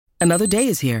Another day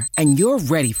is here, and you're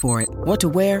ready for it. What to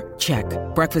wear? Check.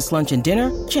 Breakfast, lunch, and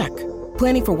dinner? Check.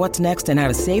 Planning for what's next and how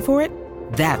to save for it?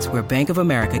 That's where Bank of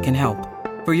America can help.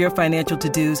 For your financial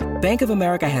to-dos, Bank of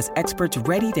America has experts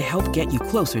ready to help get you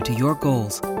closer to your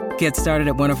goals. Get started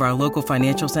at one of our local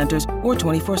financial centers or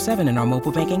 24/7 in our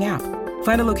mobile banking app.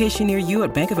 Find a location near you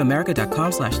at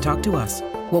bankofamerica.com/talktous.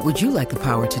 What would you like the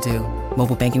power to do?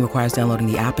 Mobile banking requires downloading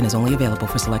the app and is only available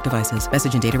for select devices.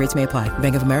 Message and data rates may apply.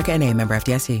 Bank of America N.A., member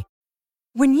FDIC.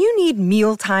 When you need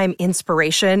mealtime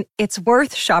inspiration, it's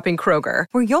worth shopping Kroger,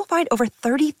 where you'll find over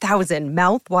 30,000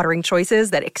 mouth-watering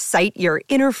choices that excite your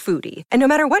inner foodie. And no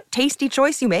matter what tasty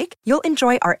choice you make, you'll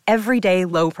enjoy our everyday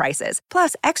low prices,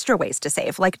 plus extra ways to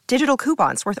save, like digital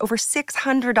coupons worth over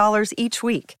 $600 each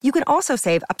week. You can also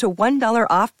save up to $1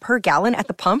 off per gallon at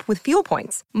the pump with fuel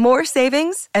points. More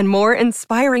savings and more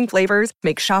inspiring flavors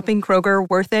make shopping Kroger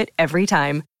worth it every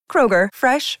time. Kroger,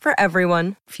 fresh for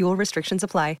everyone. Fuel restrictions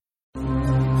apply.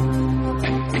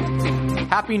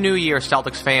 Happy New Year,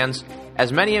 Celtics fans.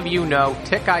 As many of you know,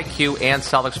 Tick IQ and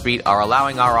Celtics Beat are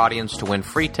allowing our audience to win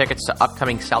free tickets to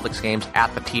upcoming Celtics games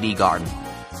at the TD Garden.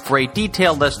 For a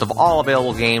detailed list of all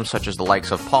available games, such as the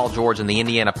likes of Paul George and the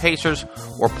Indiana Pacers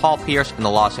or Paul Pierce and the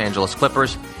Los Angeles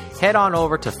Clippers, head on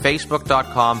over to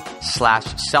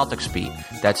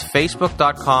facebook.com/CelticsBeat. That's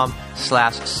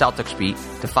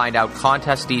facebook.com/CelticsBeat to find out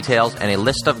contest details and a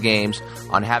list of games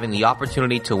on having the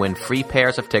opportunity to win free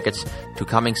pairs of tickets to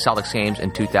coming Celtics games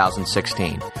in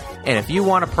 2016. And if you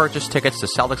want to purchase tickets to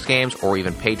Celtics games or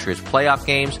even Patriots playoff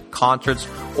games, concerts,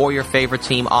 or your favorite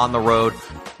team on the road,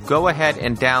 go ahead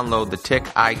and download the Tick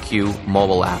IQ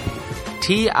mobile app.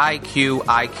 TIQ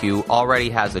IQ already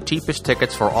has the cheapest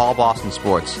tickets for all Boston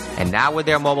sports, and now with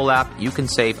their mobile app, you can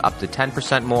save up to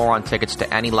 10% more on tickets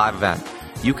to any live event.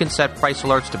 You can set price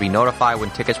alerts to be notified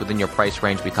when tickets within your price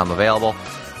range become available,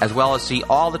 as well as see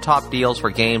all the top deals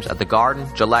for games at the Garden,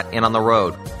 Gillette, and on the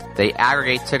road. They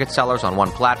aggregate ticket sellers on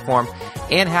one platform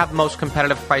and have the most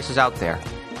competitive prices out there.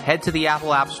 Head to the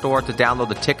Apple App Store to download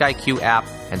the Tick IQ app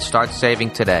and start saving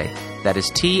today. That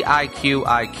is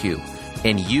TIQIQ.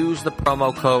 And use the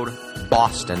promo code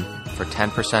BOSTON for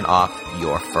 10% off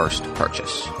your first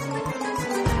purchase.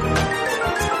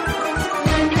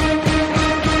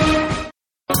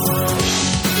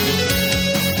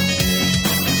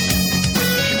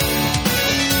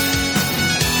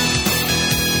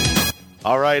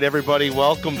 All right, everybody,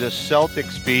 welcome to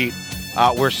Celtics Beat.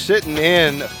 We're sitting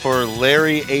in for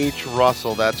Larry H.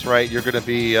 Russell. That's right. You're going to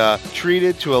be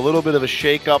treated to a little bit of a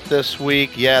shake-up this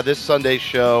week. Yeah, this Sunday's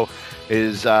show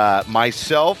is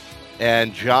myself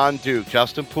and John Duke,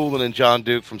 Justin Poulin and John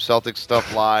Duke from Celtics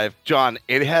Stuff Live. John,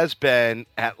 it has been,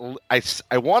 I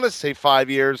want to say 5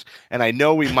 years, and I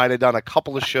know we might have done a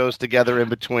couple of shows together in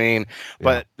between,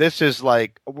 but this is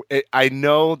like, I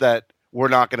know that we're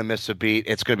not going to miss a beat.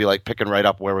 It's going to be like picking right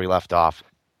up where we left off.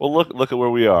 Well, look at where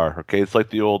we are, okay? It's like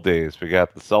the old days. We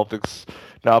got the Celtics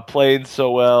not playing so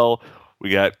well. We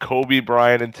got Kobe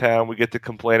Bryant in town we get to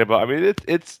complain about. I mean,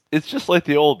 it's just like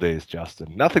the old days,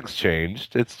 Justin. Nothing's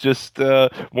changed. It's just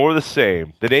more of the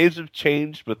same. The names have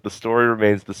changed, but the story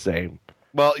remains the same.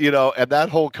 Well, you know, and that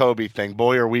whole Kobe thing,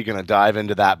 boy, are we going to dive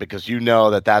into that, because you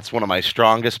know that's one of my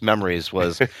strongest memories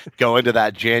was going to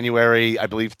that January, I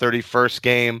believe, 31st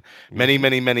game many,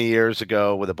 many, many years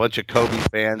ago with a bunch of Kobe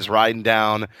fans riding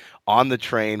down on the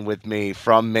train with me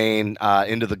from Maine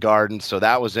into the Garden. So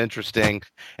that was interesting.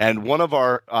 And one of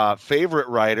our favorite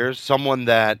writers, someone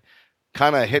that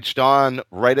kind of hitched on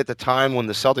right at the time when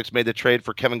the Celtics made the trade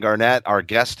for Kevin Garnett. Our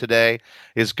guest today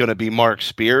is going to be Marc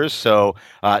Spears, so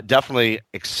definitely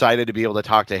excited to be able to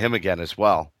talk to him again as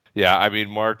well. Yeah, I mean,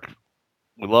 Marc,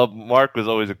 we love Marc. Was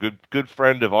always a good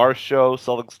friend of our show,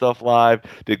 Celtics Stuff Live.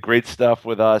 Did great stuff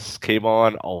with us. Came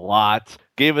on a lot.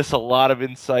 Gave us a lot of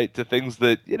insight to things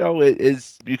that, you know,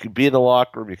 is you can be in the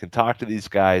locker room, you can talk to these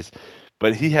guys.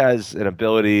 But he has an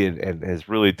ability and has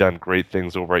really done great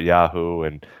things over at Yahoo,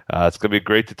 and it's going to be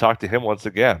great to talk to him once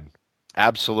again.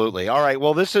 Absolutely. All right.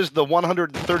 Well, this is the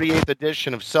 138th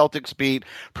edition of Celtics Beat,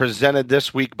 presented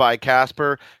this week by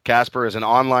Casper. Casper is an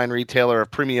online retailer of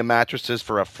premium mattresses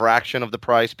for a fraction of the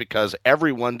price, because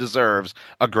everyone deserves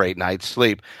a great night's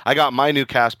sleep. I got my new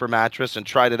Casper mattress and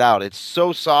tried it out. It's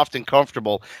so soft and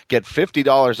comfortable. Get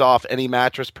 $50 off any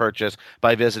mattress purchase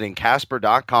by visiting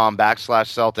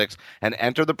casper.com/Celtics and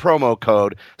enter the promo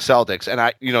code Celtics. And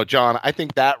John, I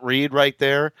think that read right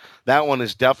there, that one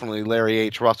is definitely Larry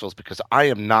H. Russell's, because I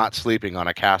am not sleeping on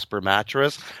a Casper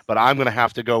mattress, but I'm going to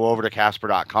have to go over to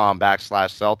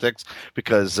casper.com/Celtics,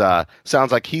 because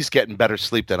sounds like he's getting better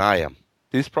sleep than I am.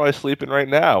 He's probably sleeping right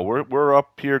now. We're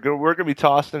up here. We're gonna be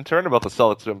tossing and turning about the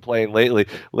Celtics have been playing lately.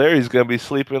 Larry's gonna be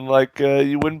sleeping like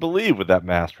you wouldn't believe with that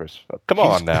mattress. Come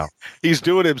on now. He's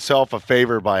doing himself a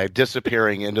favor by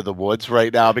disappearing into the woods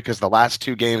right now because the last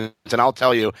two games, and I'll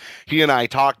tell you, he and I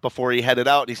talked before he headed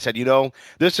out. And he said,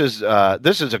 this is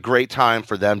a great time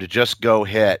for them to just go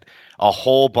hit a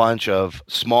whole bunch of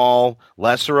small,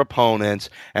 lesser opponents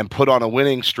and put on a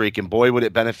winning streak. And boy, would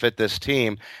it benefit this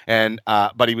team. And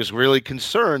but he was really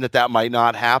concerned that might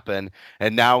not happen.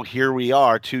 And now here we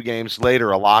are, 2 games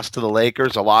later, a loss to the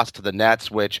Lakers, a loss to the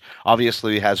Nets, which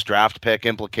obviously has draft pick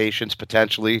implications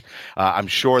potentially. I'm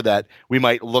sure that we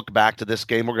might look back to this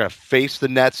game. We're going to face the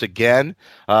Nets again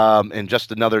in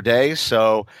just another day.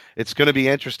 So it's going to be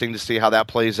interesting to see how that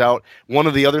plays out. One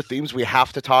of the other themes we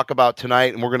have to talk about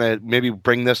tonight, and we're going to maybe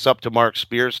bring this up to Marc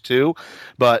Spears too,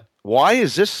 but why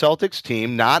is this Celtics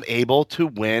team not able to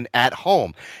win at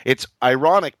home? It's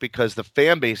ironic because the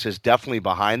fan base is definitely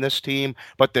behind this team,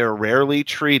 but they're rarely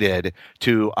treated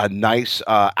to a nice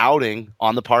outing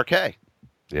on the parquet.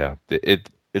 Yeah,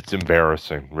 it's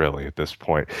embarrassing, really, at this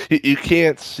point. You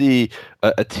can't see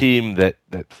a team that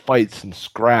fights and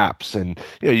scraps and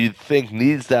you'd think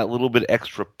needs that little bit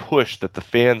extra push that the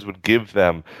fans would give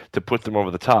them to put them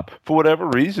over the top. For whatever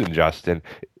reason, Justin,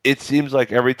 it seems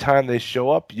like every time they show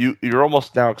up, you're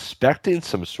almost now expecting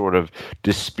some sort of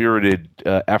dispirited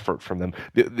effort from them.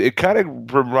 It kind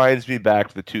of reminds me back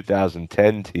to the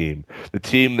 2010 team, the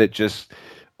team that just –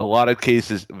 a lot of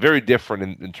cases very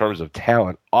different in terms of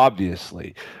talent,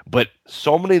 obviously, but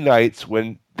so many nights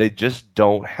when they just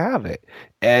don't have it.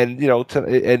 And,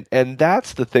 and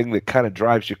that's the thing that kind of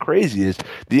drives you crazy is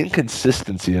the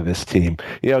inconsistency of this team.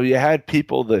 You had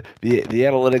people, the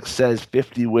analytics says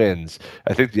 50 wins.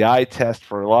 I think the eye test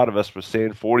for a lot of us was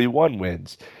saying 41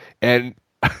 wins. And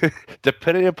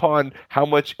depending upon how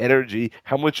much energy,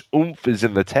 how much oomph is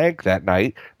in the tank that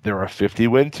night, they're a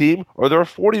 50-win team or they're a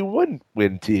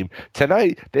 41-win team.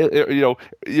 Tonight,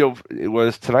 it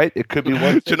was tonight. It could be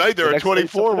one. Tonight they're a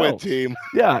 24-win team.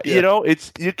 Yeah,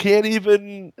 it's you can't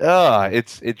even.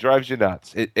 It drives you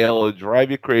nuts. It'll drive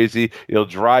you crazy. It'll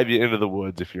drive you into the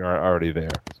woods if you're already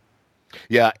there.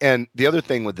 Yeah, and the other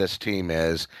thing with this team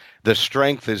is the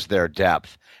strength is their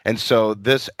depth. And so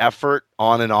this effort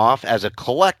on and off as a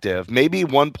collective, maybe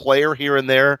one player here and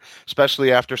there,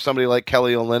 especially after somebody like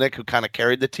Kelly Olynyk, who kind of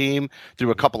carried the team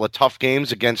through a couple of tough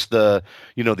games against the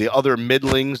other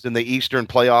middlings in the Eastern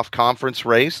Playoff Conference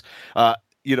race,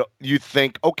 you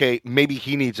think, okay, maybe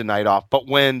he needs a night off. But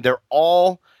when they're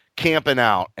all camping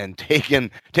out and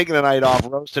taking a night off,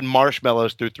 roasting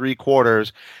marshmallows through 3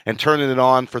 quarters and turning it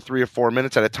on for 3 or 4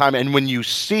 minutes at a time, and when you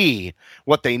see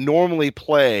what they normally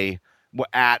play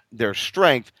at their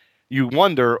strength, you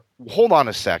wonder, hold on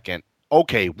a second.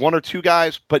 Okay, 1 or 2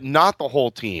 guys, but not the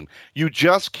whole team. You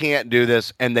just can't do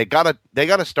this, and they gotta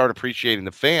start appreciating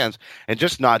the fans and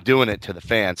just not doing it to the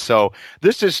fans. So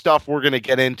this is stuff we're going to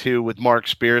get into with Marc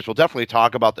Spears. We'll definitely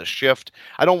talk about the shift.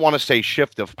 I don't want to say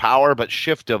shift of power, but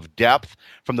shift of depth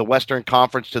from the Western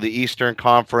Conference to the Eastern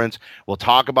Conference. We'll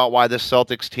talk about why this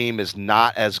Celtics team is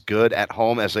not as good at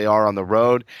home as they are on the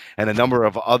road, and a number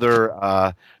of other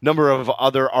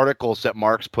articles that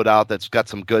Marc's put out that's got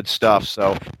some good stuff.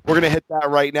 So we're going to hit that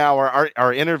right now.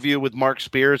 Our interview with Marc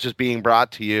Spears is being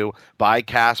brought to you by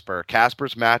Casper.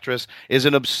 Casper's mattress is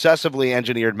an obsessively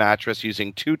engineered mattress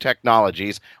using 2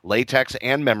 technologies, latex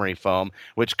and memory foam,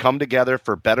 which come together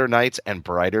for better nights and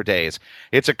brighter days.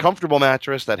 It's a comfortable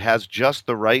mattress that has just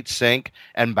the right sink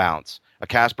and bounce. A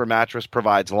Casper mattress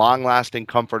provides long-lasting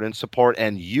comfort and support,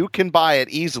 and you can buy it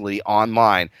easily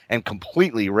online and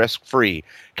completely risk-free.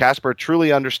 Casper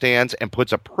truly understands and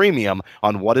puts a premium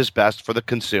on what is best for the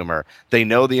consumer. They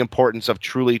know the importance of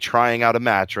truly trying out a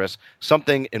mattress,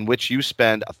 something in which you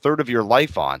spend a third of your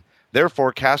life on.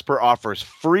 Therefore, Casper offers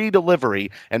free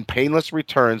delivery and painless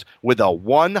returns with a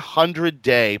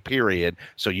 100-day period,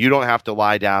 so you don't have to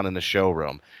lie down in the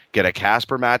showroom. Get a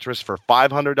Casper mattress for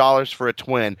 $500 for a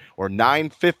twin or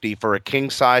 $950 for a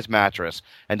king-size mattress.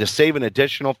 And to save an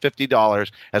additional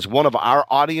 $50 as one of our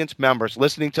audience members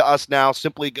listening to us now,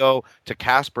 simply go to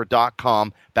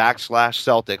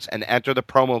Casper.com/Celtics and enter the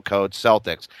promo code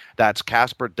Celtics. That's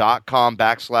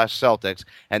Casper.com/Celtics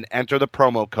and enter the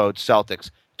promo code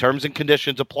Celtics. Terms and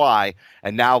conditions apply.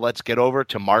 And now let's get over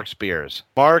to Marc Spears.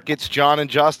 Marc, it's John and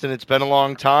Justin. It's been a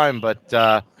long time, but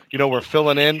we're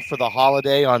filling in for the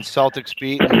holiday on Celtics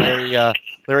Beat and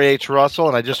Larry H. Russell,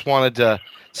 and I just wanted to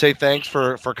say thanks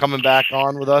for coming back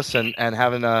on with us and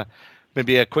having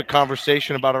maybe a quick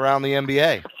conversation about around the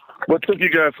NBA. What took you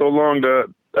guys so long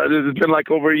it's been like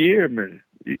over a year, man.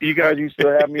 You guys used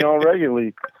to have me on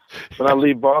regularly. when I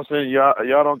leave Boston,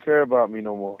 y'all don't care about me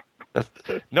no more.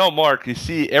 No, Mark, you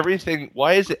see everything.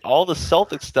 Why is it all the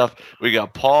Celtic stuff? We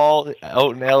got Paul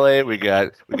out in LA. We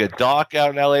got Doc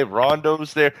out in LA.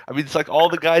 Rondo's there. I mean, it's like all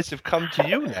the guys have come to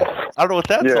you now. I don't know what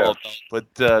that's all about, but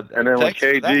and then when thanks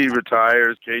for KG that.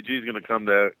 retires, KG's going to come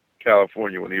to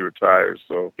California when he retires.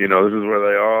 So, this is where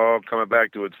they all coming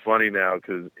back to. It's funny now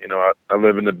because, I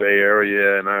live in the Bay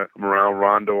Area and I'm around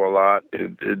Rondo a lot.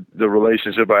 The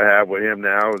relationship I have with him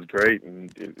now is great.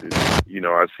 And,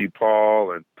 I see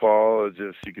Paul, and Paul is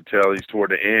just, you could tell he's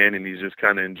toward the end and he's just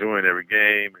kind of enjoying every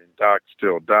game. And Doc's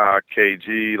still Doc,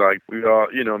 KG, like we all,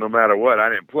 no matter what. I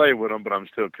didn't play with him, but I'm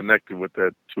still connected with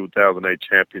that 2008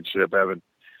 championship, having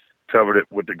covered it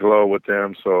with the glow with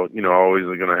them. So, always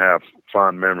are going to have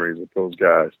fond memories with those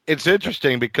guys. It's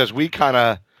interesting because we've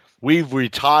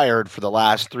retired for the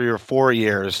last 3 or 4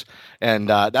 years, and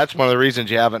that's one of the reasons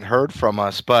you haven't heard from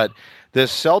us. But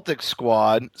this Celtics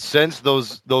squad, since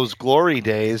those glory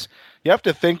days, you have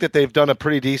to think that they've done a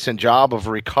pretty decent job of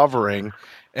recovering.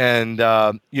 And,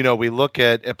 we look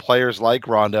at players like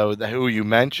Rondo, who you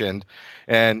mentioned,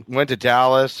 and went to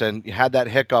Dallas and had that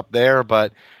hiccup there,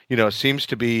 but, seems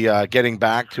to be getting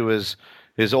back to his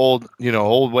old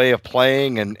way of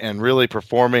playing and really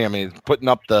performing. I mean, putting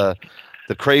up the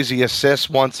crazy assists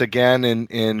once again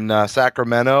in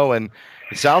Sacramento, and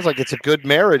it sounds like it's a good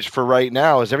marriage for right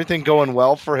now. Is everything going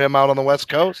well for him out on the West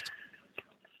Coast?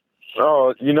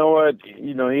 Oh, you know what?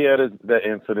 He had that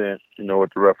incident,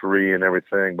 with the referee and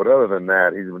everything. But other than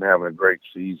that, he's been having a great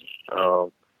season.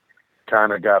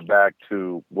 Kind of got back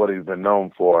to what he's been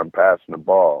known for in passing the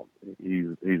ball.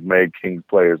 He's made Kings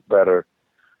players better.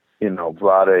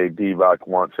 Vlade Divac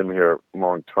wants him here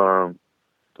long term.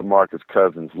 DeMarcus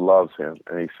Cousins loves him,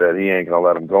 and he said he ain't going to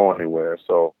let him go anywhere.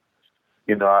 So,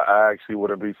 I actually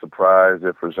wouldn't be surprised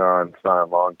if Rajon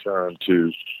signed long term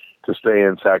to stay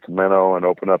in Sacramento and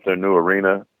open up their new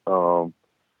arena.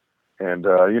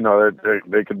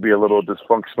 They could be a little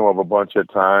dysfunctional of a bunch at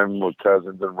times with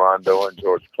Cousins and Rondo and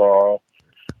George Paul.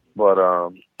 But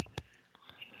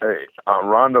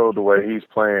Rondo, the way he's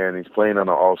playing on an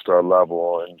all-star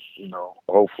level. And,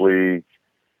 hopefully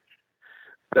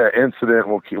that incident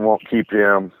won't keep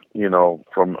him,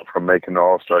 from making the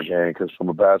all-star game. Because from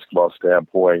a basketball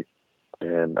standpoint,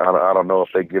 and I don't know if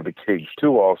they give the Kings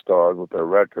 2 all-stars with their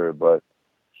record, but,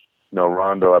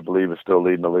 Rondo, I believe, is still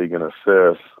leading the league in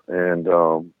assists and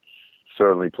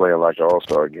certainly playing like an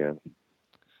all-star again.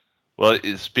 Well,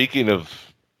 speaking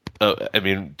of,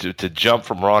 to jump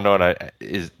from Rondo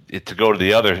to go to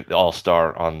the other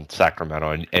all-star on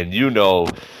Sacramento, and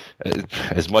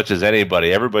as much as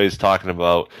anybody, everybody's talking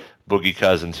about Boogie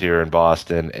Cousins here in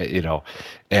Boston,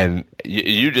 and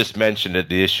you just mentioned it,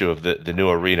 the issue of the new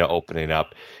arena opening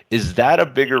up. Is that a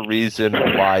bigger reason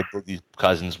why Boogie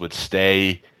Cousins would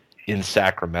stay in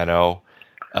Sacramento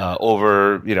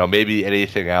over, maybe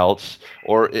anything else?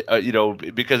 Or,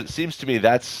 because it seems to me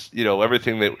that's,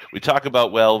 everything that we talk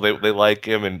about, well, they like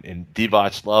him and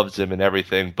Divac loves him and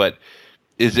everything, but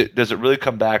does it really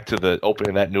come back to the opening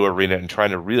of that new arena and trying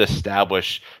to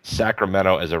reestablish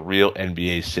Sacramento as a real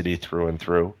NBA city through and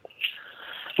through?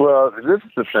 Well, this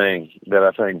is the thing that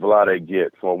I think Vlade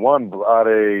gets. Well, one,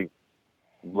 Vlade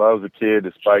loves the kid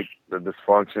despite the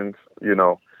dysfunctions.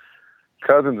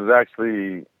 Cousins is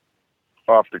actually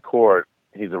off the court.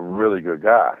 He's a really good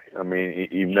guy. I mean,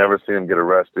 you've never seen him get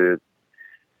arrested.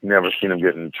 You've never seen him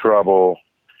get in trouble.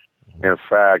 In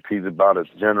fact, he's about as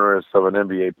generous of an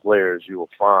NBA player as you will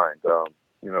find.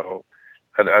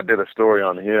 I did a story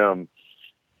on him.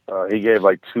 He gave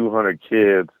like 200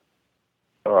 kids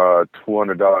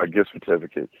 $200 gift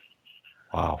certificates.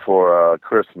 Wow. For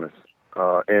Christmas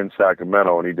in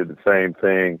Sacramento, and he did the same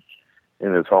thing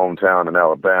in his hometown in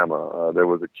Alabama. There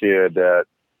was a kid that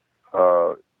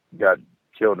got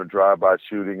killed in a drive-by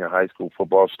shooting, a high school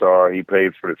football star. He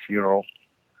paid for the funeral.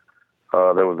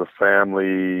 There was a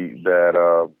family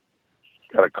that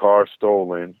got a car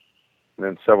stolen, and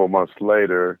then several months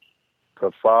later,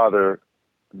 the father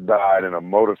died in a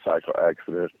motorcycle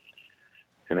accident,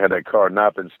 and had that car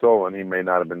not been stolen, he may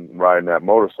not have been riding that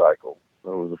motorcycle. It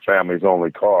was the family's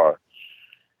only car,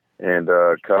 and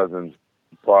Cousins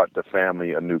bought the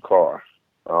family a new car.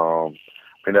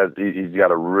 He's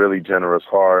got a really generous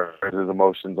heart, his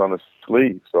emotions on his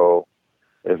sleeve. So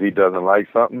if he doesn't like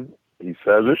something, he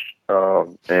says it,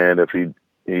 and if he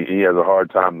has a hard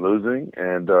time losing,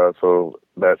 and so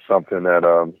that's something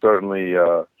that certainly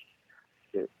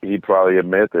he'd probably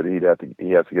admit that he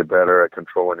has to get better at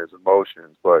controlling his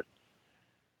emotions. But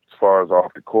as far as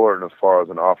off the court and as far as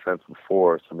an offensive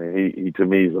force, I mean, he to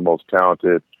me is the most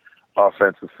talented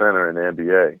offensive center in the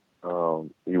NBA.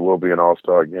 He will be an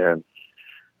all-star again.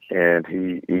 and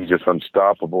he's just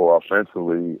unstoppable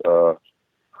offensively.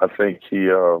 I think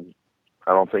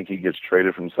I don't think he gets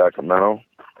traded from Sacramento.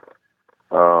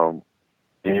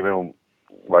 Even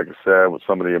like I said, with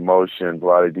some of the emotion,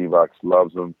 Vlade Divac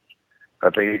loves him. I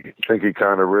think he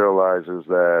kind of realizes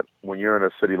that when you're in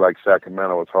a city like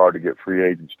Sacramento, it's hard to get free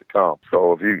agents to come.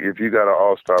 So if you got an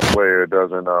all-star player, it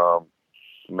doesn't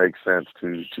make sense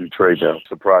to trade them.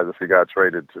 Surprised if he got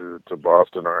traded to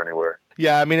Boston or anywhere.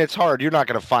 Yeah, I mean, it's hard. You're not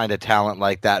going to find a talent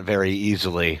like that very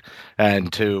easily.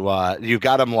 And you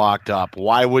got him locked up.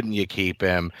 Why wouldn't you keep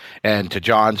him? And to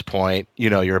John's point,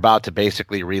 you're about to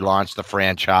basically relaunch the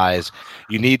franchise.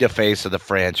 You need the face of the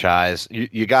franchise.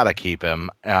 You got to keep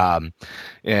him. The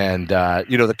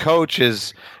coach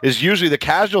is usually the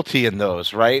casualty in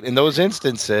those, right? In those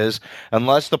instances,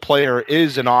 unless the player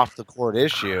is an off-the-court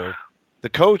issue, the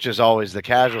coach is always the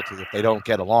casualty if they don't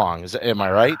get along. Am I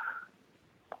right?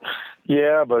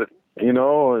 Yeah, but as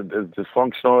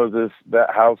dysfunctional as that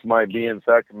house might be in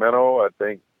Sacramento, I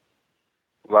think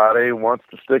Vlade wants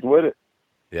to stick with it.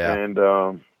 Yeah, and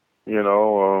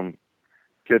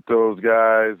get those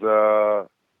guys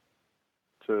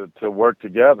to work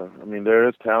together. I mean, there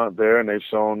is talent there, and they've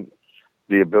shown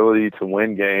the ability to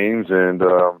win games. And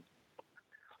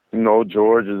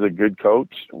George is a good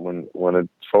coach when it's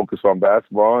focused on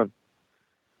basketball, and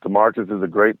DeMarcus is a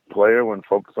great player when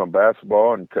focused on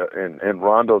basketball, and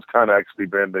Rondo's kind of actually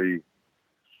been the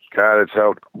guy that's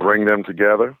helped bring them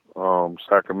together.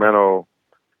 Sacramento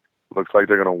looks like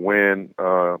they're going to win,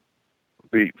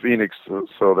 beat Phoenix, so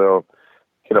they'll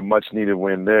get a much-needed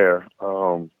win there.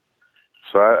 So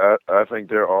I think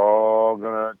they're all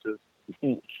going to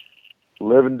just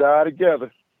live and die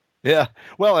together. Yeah.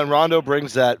 Well, and Rondo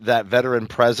brings that veteran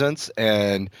presence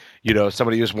and,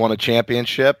 somebody who's won a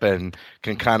championship and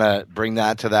can kind of bring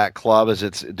that to that club as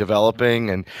it's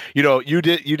developing. And, you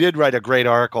did write a great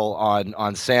article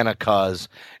on Santa Cuz,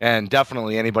 and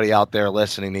definitely anybody out there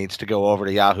listening needs to go over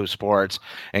to Yahoo Sports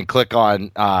and click on,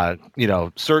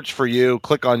 search for you,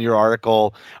 click on your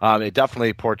article. It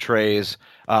definitely portrays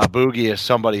Boogie is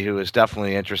somebody who is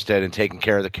definitely interested in taking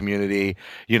care of the community,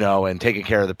 and taking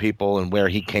care of the people and where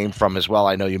he came from as well.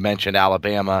 I know you mentioned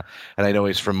Alabama, and I know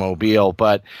he's from Mobile.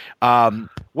 But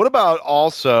what about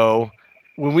also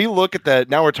when we look at that?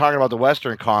 Now we're talking about the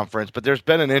Western Conference, but there's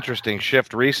been an interesting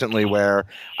shift recently where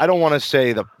I don't want to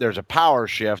say that there's a power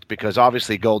shift because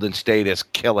obviously Golden State is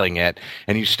killing it,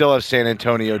 and you still have San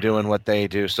Antonio doing what they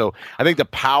do. So I think the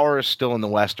power is still in the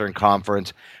Western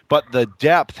Conference, but the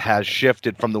depth has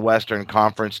shifted from the Western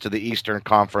Conference to the Eastern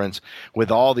Conference with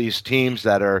all these teams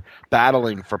that are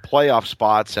battling for playoff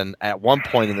spots. And at one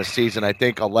point in the season, I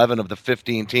think 11 of the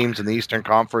 15 teams in the Eastern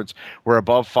Conference were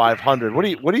above 500. What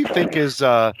do you think is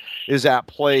at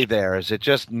play there? Is it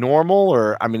just normal,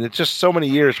 or it's just so many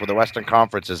years where the Western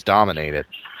Conference has dominated?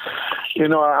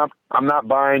 I'm not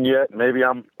buying yet. Maybe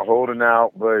I'm holding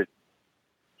out, but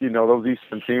those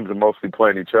Eastern teams are mostly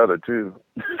playing each other too.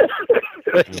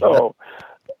 So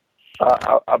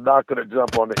I'm not going to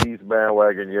jump on the East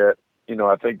bandwagon yet.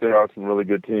 I think there are some really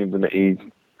good teams in the East.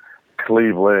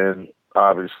 Cleveland,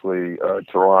 obviously,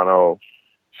 Toronto,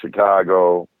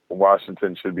 Chicago,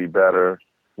 Washington should be better.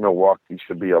 Milwaukee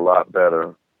should be a lot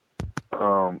better.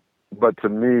 But to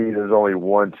me, there's only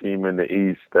one team in the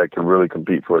East that can really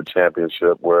compete for a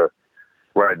championship, where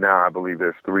right now I believe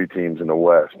there's three teams in the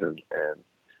West. And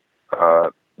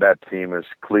that team is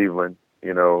Cleveland.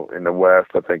 In the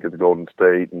West, I think it's Golden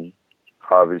State and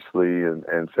obviously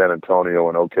and San Antonio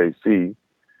and OKC.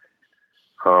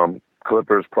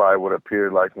 Clippers probably would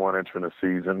appear like one entering the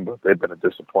season, but they've been a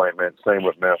disappointment. Same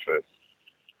with Memphis.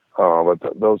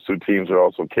 But those two teams are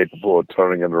also capable of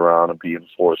turning it around and being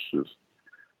forces.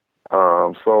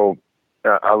 So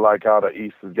I like how the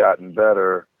East has gotten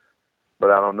better,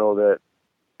 but I don't know that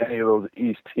any of those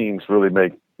East teams really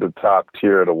make the top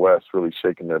tier of the West really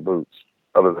shaking their boots,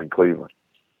 other than Cleveland.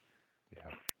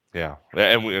 Yeah,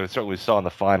 and we certainly saw in the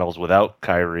finals without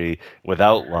Kyrie,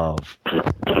 without Love.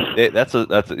 That's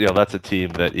a team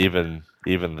that even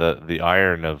the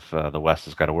iron of the West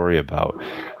has got to worry about.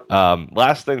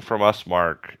 Last thing from us,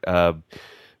 Mark.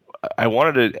 I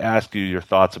wanted to ask you your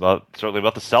thoughts about the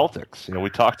Celtics. We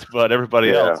talked about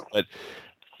everybody else, but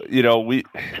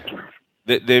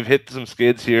they've hit some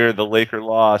skids here. The Lakers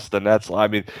lost, the Nets.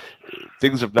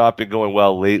 Things have not been going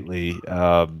well lately.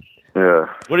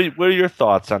 What are your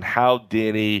thoughts on how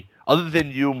Danny, other than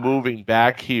you moving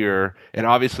back here, and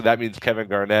obviously that means Kevin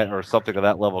Garnett or something of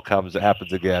that level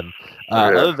happens again.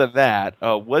 Other than that,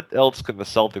 what else can the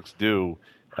Celtics do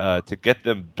to get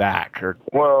them back? Or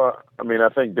Well, I mean, I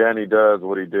think Danny does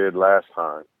what he did last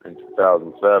time in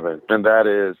 2007, and that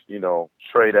is,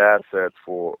 trade assets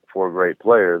for great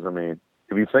players. I mean,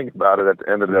 if you think about it, at the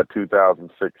end of that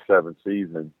 2006-07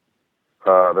 season,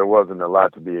 there wasn't a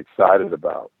lot to be excited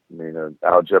about. I mean,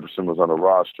 Al Jefferson was on the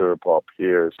roster, Paul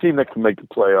Pierce, team that could make the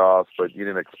playoffs, but you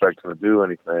didn't expect them to do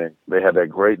anything. They had that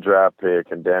great draft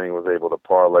pick, and Danny was able to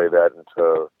parlay that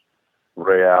into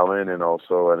Ray Allen, and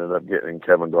also ended up getting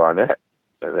Kevin Garnett.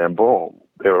 And then, boom,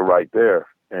 they were right there.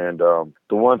 And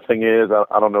the one thing is,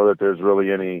 I don't know that there's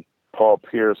really any Paul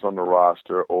Pierce on the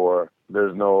roster, or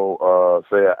there's no,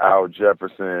 say, Al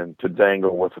Jefferson to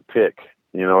dangle with a pick.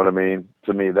 You know what I mean?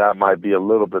 To me, that might be a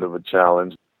little bit of a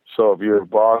challenge. So if you're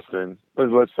Boston,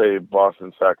 let's say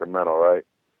Boston, Sacramento, right?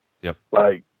 Yep.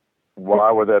 Like,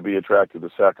 why would that be attractive to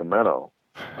Sacramento?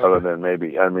 Other than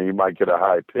maybe, I mean, you might get a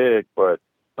high pick, but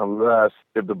unless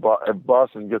if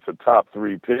Boston gets a top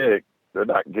 3 pick, they're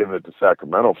not giving it to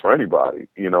Sacramento for anybody.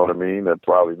 You know what I mean? They're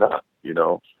probably not.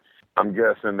 I'm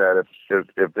guessing that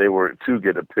if they were to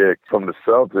get a pick from the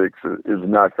Celtics, is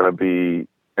not going to be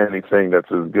anything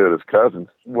that's as good as Cousins.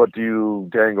 What do you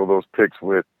dangle those picks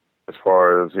with as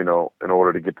far as, in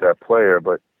order to get that player?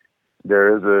 But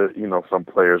there is some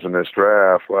players in this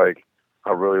draft, like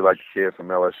I really like the kid from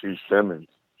LSU, Simmons.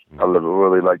 I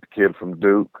really like the kid from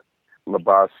Duke,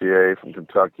 Labassiere from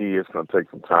Kentucky. It's going to take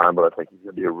some time, but I think he's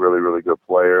going to be a really, really good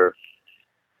player.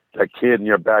 That kid in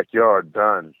your backyard,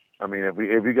 Dunn. I mean, if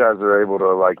you guys are able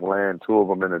to land 2 of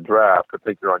them in the draft, I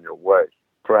think you're on your way.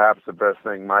 Perhaps the best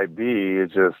thing might be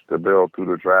is just to build through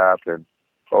the draft. And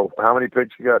how many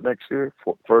picks you got next year?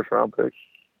 1st round picks?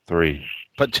 3,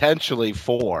 potentially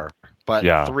 4, but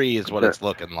yeah. 3 is what it's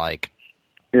looking like.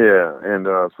 Yeah, and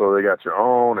so they got your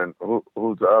own, and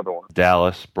who's the other one?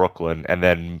 Dallas, Brooklyn, and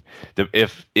then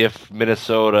if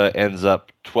Minnesota ends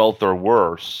up 12th or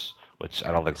worse, which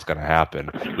I don't think is going to happen,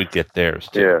 we'd get theirs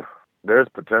too. Yeah, there's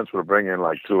potential to bring in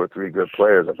 2 or 3 good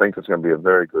players. I think it's going to be a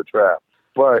very good draft.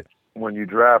 But when you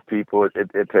draft people,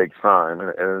 it takes time,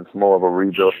 and it's more of a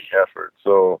rebuilding effort.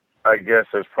 So I guess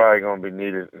there's probably going to be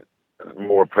needed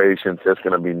more patience. That's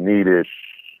going to be needed.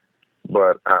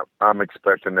 But I'm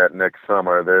expecting that next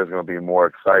summer there's going to be more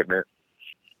excitement,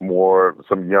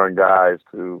 some young guys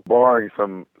barring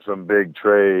some big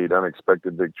trade,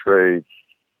 unexpected big trade,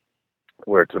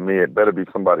 where to me it better be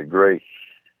somebody great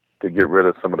to get rid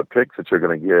of some of the picks that you're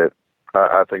going to get.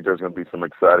 I think there's going to be some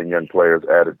exciting young players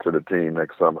added to the team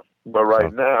next summer. But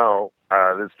right now,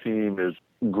 this team is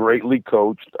greatly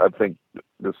coached. I think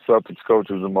the Celtics coach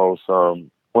is the most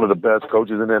one of the best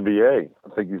coaches in the NBA.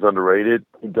 I think he's underrated.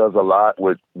 He does a lot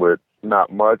with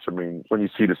not much. I mean, when you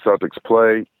see the Celtics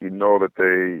play, you know that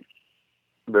they're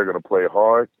going to play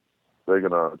hard. They're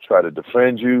going to try to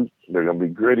defend you. They're going to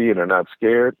be gritty, and they're not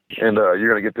scared. And you're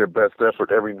going to get their best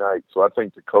effort every night. So I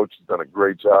think the coach has done a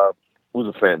great job. It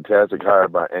was a fantastic hire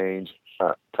by Ainge.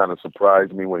 Kind of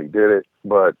surprised me when he did it.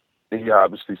 But he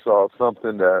obviously saw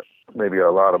something that maybe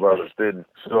a lot of others didn't.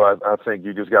 So I think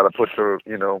you just got to put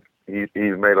he's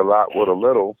made a lot with a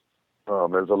little.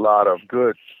 There's a lot of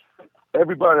good.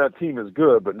 Everybody on that team is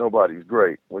good, but nobody's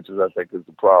great, which I think is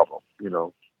the problem.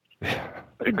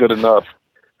 They're good enough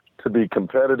to be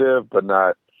competitive, but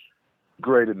not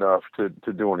great enough to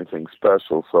do anything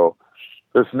special. So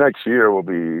this next year will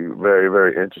be very,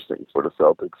 very interesting for the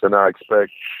Celtics, and I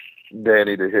expect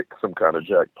Danny to hit some kind of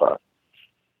jackpot.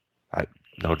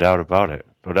 No doubt about it.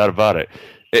 No doubt about it.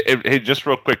 Hey, just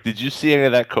real quick, did you see any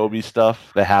of that Kobe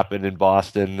stuff that happened in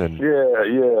Boston? And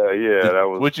yeah.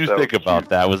 What'd you think about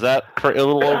that? Was that a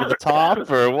little over the top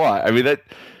or what? I mean, it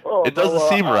doesn't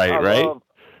seem right?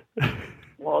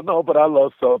 Well, no, but I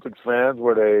love Celtics fans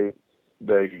where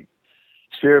they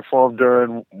cheer for him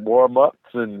during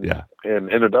warm-ups and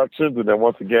introductions, and then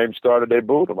once the game started, they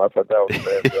booed him. I thought that was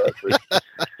fantastic.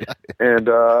 And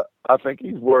I think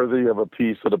he's worthy of a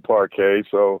piece of the parquet.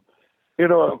 So,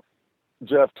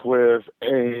 Jeff Twist,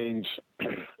 Ainge,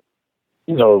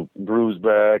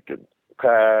 Brucebeck and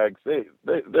Pags,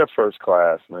 they're first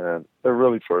class, man. They're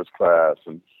really first class,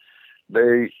 and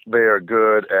they are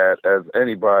good at, as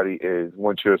anybody is.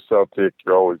 Once you're a Celtic,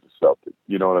 you're always a Celtic.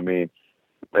 You know what I mean?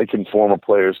 They can form a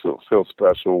player feel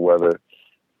special, whether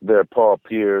they're Paul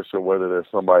Pierce or whether they're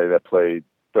somebody that played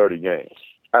 30 games.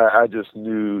 I just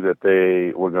knew that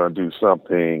they were going to do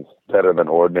something better than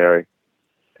ordinary,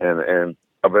 and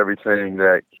of everything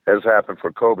that has happened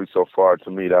for Kobe so far, to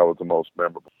me, that was the most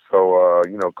memorable. So,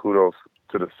 kudos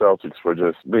to the Celtics for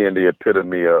just being the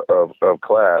epitome of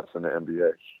class in the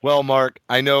NBA. Well, Mark,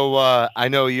 I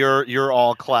know you're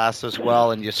all class as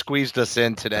well, and you squeezed us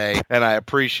in today, and I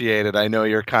appreciate it. I know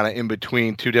you're kind of in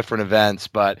between two different events,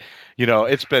 but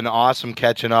it's been awesome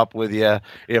catching up with you.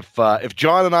 If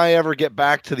John and I ever get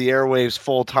back to the airwaves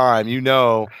full time,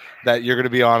 that you're going to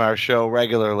be on our show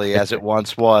regularly as it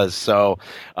once was. So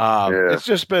It's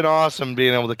just been awesome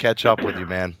being able to catch up with you,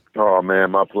 man. Oh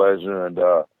man, my pleasure, and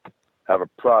have a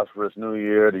prosperous New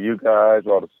Year to you guys,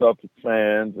 all the Celtics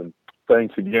fans, and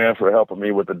thanks again for helping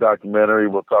me with the documentary.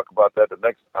 We'll talk about that the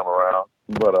next time around.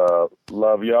 But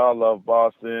love y'all, love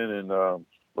Boston, and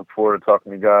look forward to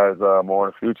talking to you guys more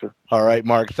in the future. All right,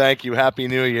 Mark. Thank you. Happy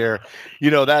New Year.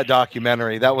 That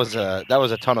documentary, that was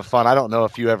a ton of fun. I don't know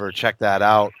if you ever checked that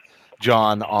out,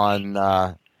 John, on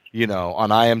on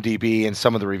IMDb and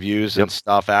some of the reviews and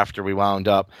stuff after we wound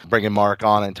up bringing Mark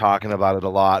on and talking about it a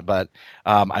lot. But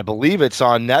I believe it's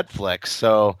on Netflix.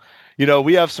 So,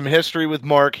 we have some history with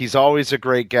Mark. He's always a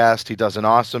great guest. He does an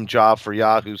awesome job for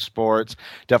Yahoo Sports.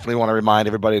 Definitely want to remind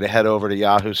everybody to head over to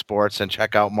Yahoo Sports and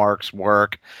check out Mark's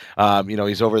work.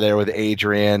 He's over there with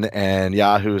Adrian, and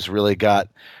Yahoo's really got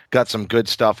some good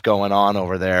stuff going on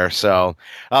over there. So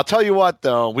I'll tell you what,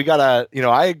 though, we gotta,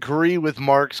 I agree with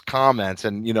Mark's comments,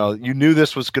 and you knew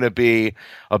this was going to be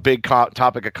a big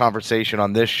topic of conversation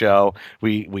on this show.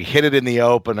 We hit it in the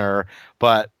opener,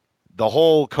 but the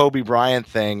whole Kobe Bryant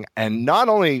thing, and not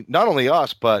only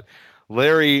us, but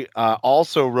Larry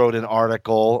also wrote an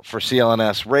article for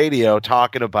CLNS Radio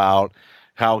talking about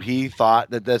how he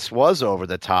thought that this was over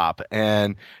the top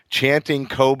and chanting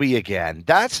Kobe again.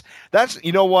 That's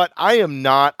what? I'm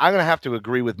going to have to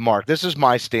agree with Mark. This is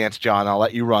my stance, John. I'll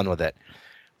let you run with it.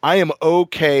 I am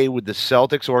okay with the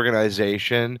Celtics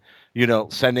organization,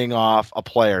 sending off a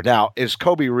player. Now, is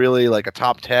Kobe really like a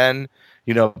top 10?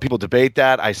 People debate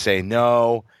that. I say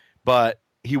no, but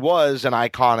he was an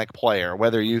iconic player.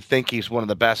 Whether you think he's one of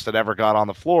the best that ever got on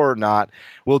the floor or not,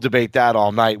 we'll debate that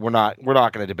all night. We're not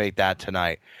going to debate that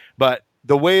tonight. But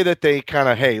the way that they kind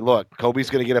of, hey, look, Kobe's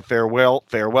going to get a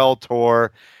farewell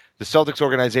tour. The Celtics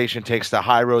organization takes the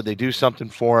high road. They do something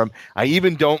for him. I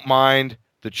even don't mind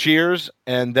the cheers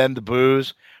and then the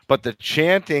boos, but the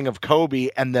chanting of Kobe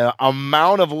and the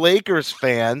amount of Lakers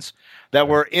fans that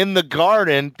were in the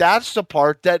Garden, that's the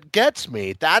part that gets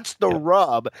me. That's the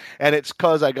rub, and it's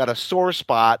because I got a sore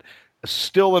spot,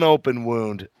 still an open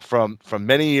wound from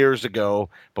many years ago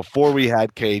before we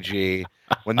had KG.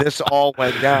 When this all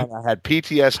went down, I had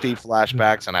PTSD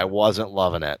flashbacks, and I wasn't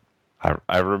loving it.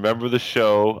 I remember the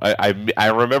show. I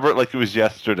remember it like it was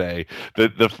yesterday.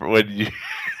 When you,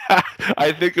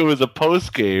 I think it was a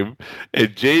post game, and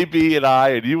JB and I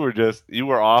and you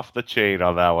were off the chain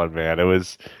on that one, man. It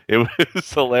was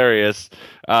hilarious.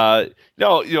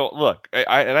 Look,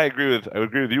 I agree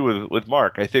with you with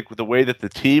Mark. I think with the way that the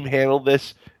team handled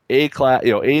this,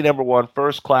 number one,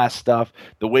 first class stuff,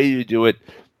 the way you do it.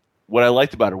 What I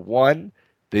liked about it, one,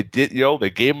 they did, they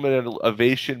gave him an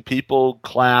ovation. People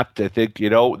clapped. I think,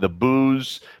 the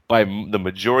boos by the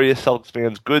majority of Celtics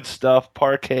fans, good stuff.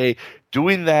 Parquet,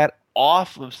 doing that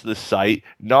off of the site,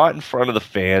 not in front of the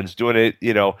fans, doing it,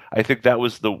 I think that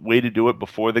was the way to do it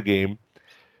before the game.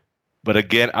 But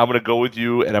again, I'm going to go with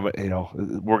you, and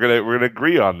we're going to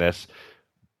agree on this.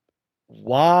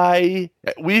 Why?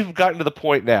 We've gotten to the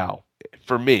point now,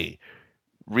 for me,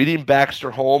 reading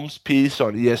Baxter Holmes' piece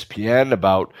on ESPN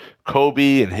about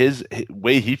Kobe and his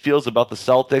way he feels about the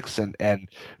Celtics and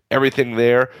everything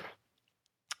there,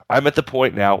 I'm at the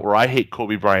point now where I hate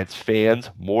Kobe Bryant's fans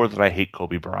more than I hate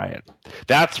Kobe Bryant.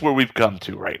 That's where we've come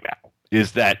to right now,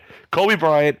 is that Kobe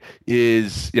Bryant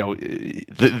is, the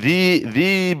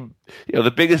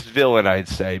biggest villain, I'd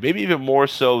say, maybe even more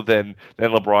so than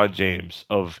LeBron James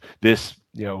of this,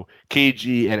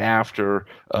 KG and after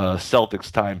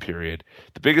Celtics time period.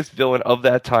 The biggest villain of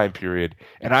that time period,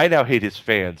 and I now hate his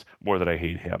fans more than I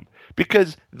hate him.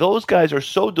 Because those guys are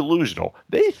so delusional.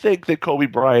 They think that Kobe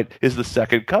Bryant is the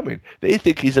second coming. They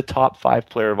think he's a top 5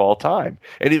 player of all time.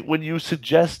 And when you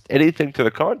suggest anything to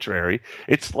the contrary,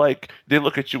 it's like they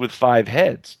look at you with 5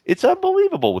 heads. It's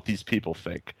unbelievable what these people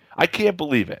think. I can't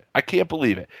believe it.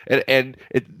 And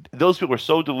those people are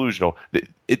so delusional.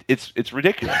 It's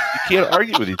ridiculous. You can't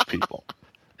argue with these people.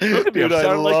 Dude,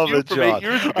 I love it, John.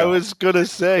 I was gonna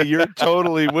say you're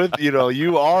totally with.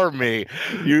 You are me.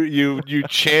 You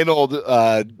channeled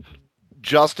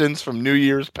Justin's from New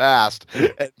Year's past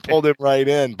and pulled him right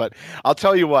in. But I'll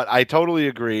tell you what, I totally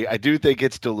agree. I do think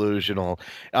it's delusional,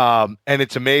 and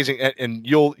it's amazing. And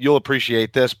you'll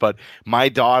appreciate this. But my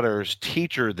daughter's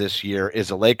teacher this year is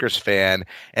a Lakers fan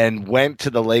and went to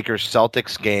the Lakers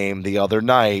Celtics game the other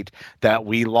night that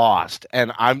we lost.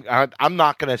 And I'm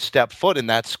not going to step foot in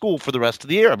that school for the rest of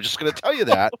the year. I'm just going to tell you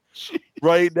that.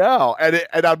 Right now.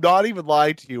 And I'm not even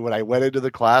lying to you. When I went into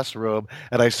the classroom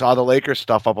and I saw the Lakers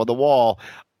stuff up on the wall,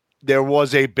 there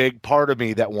was a big part of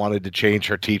me that wanted to change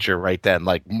her teacher right then,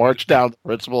 like march down to the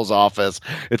principal's office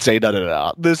and say,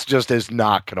 no, this just is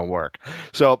not going to work.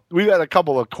 So we've had a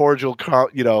couple of cordial,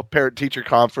 parent-teacher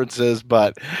conferences,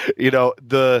 but,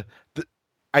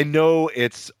 I know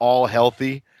it's all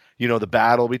healthy, the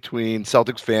battle between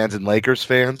Celtics fans and Lakers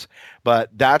fans, but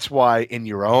that's why in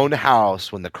your own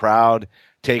house, when the crowd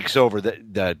takes over,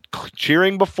 the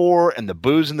cheering before and the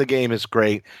booze in the game is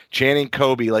great. Chanting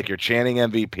Kobe like you're chanting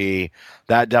MVP,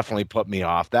 that definitely put me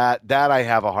off. That I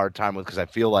have a hard time with because I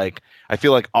feel like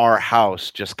our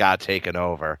house just got taken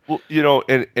over. Well,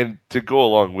 and to go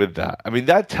along with that, I mean,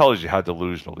 that tells you how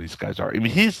delusional these guys are. I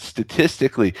mean,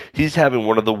 he's having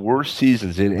one of the worst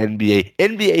seasons in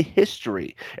NBA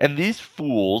history, and these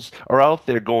fools are out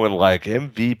there going like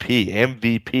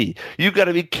MVP. You got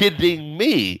to be kidding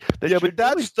me! But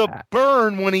that's the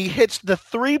burn when he hits the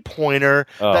 3-pointer.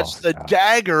 That's the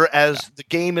dagger as the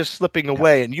game is slipping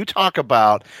away. And you talk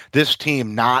about this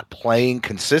team not playing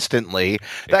consistently.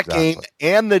 That game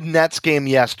and the Nets game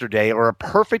yesterday are a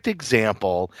perfect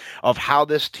example of how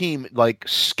this team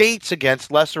skates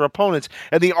against lesser opponents.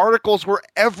 And the articles were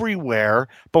everywhere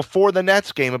before the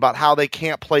Nets game about how they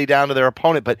can't play down to their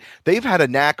opponent, but they've had a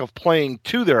knack of playing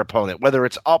to their opponent, whether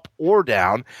it's up or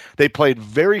down. They played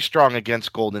very strong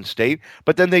against Golden State,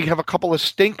 but then they have a couple of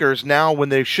stinkers now when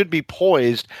they should be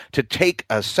poised to take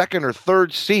a second or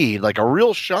third seed, like a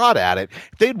real shot at it.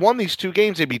 If they'd won these two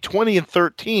games, they'd be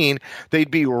 20-13. They'd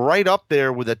be right up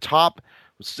there with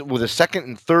the second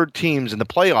and third teams in the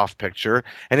playoff picture.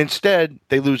 And instead,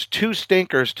 they lose two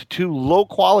stinkers to two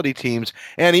low-quality teams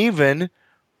and even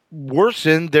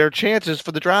worsen their chances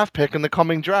for the draft pick in the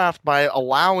coming draft by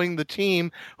allowing the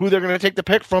team who they're going to take the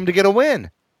pick from to get a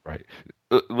win. Right.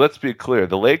 Let's be clear.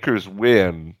 The Lakers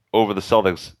win over the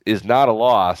Celtics is not a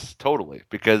loss totally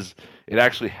because it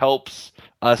actually helps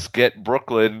us get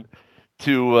Brooklyn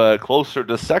to closer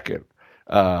to second,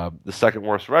 the second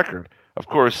worst record. Of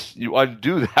course, you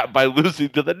undo that by losing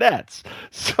to the Nets.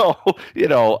 So,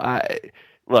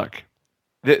 look,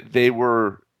 they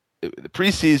were the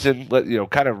preseason,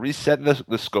 kind of resetting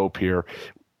the scope here.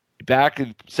 Back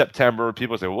in September,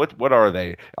 people say, well, what are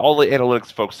they? All the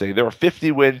analytics folks say they're a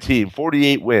 50-win team,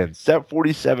 48 wins,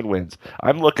 47 wins.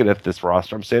 I'm looking at this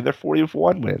roster. I'm saying they're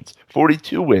 41 wins,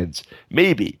 42 wins,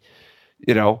 maybe.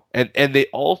 And they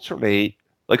alternate,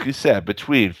 like you said,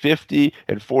 between 50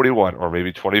 and 41, or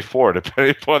maybe 24,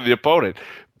 depending upon the opponent.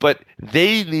 But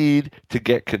they need to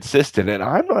get consistent. And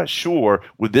I'm not sure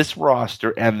with this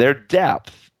roster and their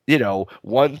depth,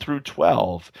 1 through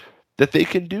 12, that they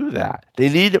can do that. They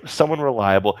need someone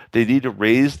reliable. They need to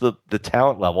raise the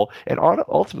talent level. And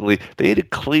ultimately, they need to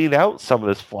clean out some of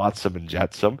this flotsam and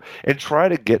jetsam and try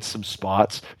to get some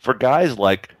spots for guys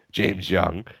like James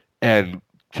Young and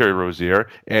Terry Rozier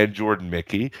and Jordan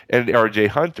Mickey and RJ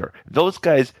Hunter. Those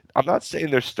guys, I'm not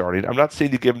saying they're starting. I'm not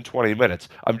saying you give them 20 minutes.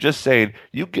 I'm just saying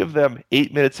you give them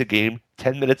 8 minutes a game,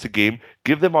 10 minutes a game,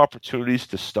 give them opportunities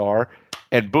to star,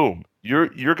 and boom. You're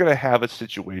going to have a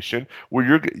situation where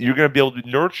you're going to be able to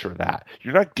nurture that.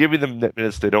 You're not giving them the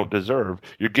minutes they don't deserve.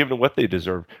 You're giving them what they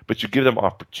deserve, but you give them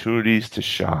opportunities to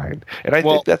shine. And I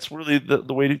think that's really the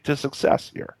way to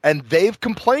success here. And they've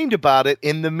complained about it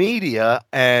in the media,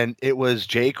 and it was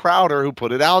Jay Crowder who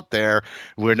put it out there.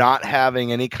 We're not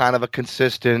having any kind of a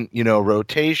consistent,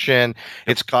 rotation.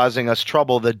 It's causing us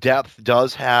trouble. The depth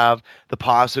does have the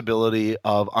possibility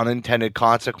of unintended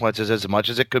consequences as much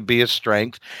as it could be a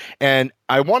strength. And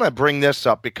I want to bring this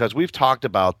up because we've talked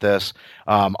about this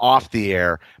off the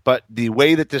air, but the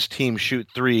way that this team shoot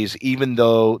threes, even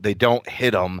though they don't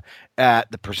hit them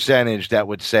at the percentage that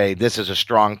would say this is a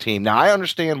strong team. Now, I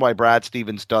understand why Brad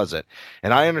Stevens does it,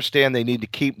 and I understand they need to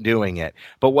keep doing it.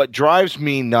 But what drives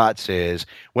me nuts is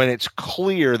when it's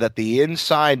clear that the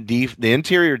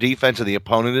interior defense of the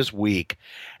opponent is weak,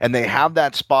 and they have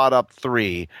that spot up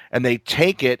three, and they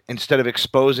take it instead of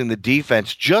exposing the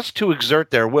defense just to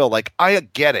exert their will. Like, I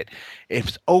get it. If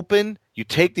it's open, you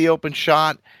take the open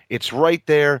shot. It's right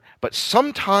there. But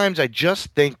sometimes I just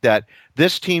think that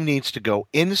this team needs to go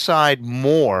inside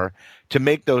more to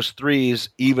make those threes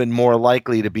even more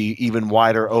likely to be even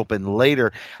wider open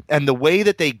later. And the way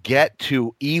that they get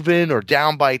to even or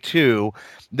down by 2,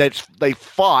 they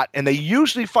fought, and they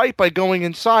usually fight by going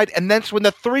inside, and that's when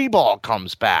the 3 ball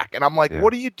comes back. And I'm like,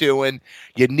 what are you doing?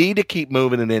 You need to keep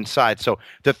moving it inside. So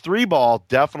the 3 ball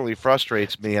definitely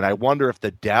frustrates me, and I wonder if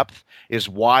the depth is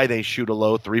why they shoot a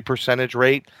low 3%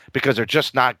 rate, because they're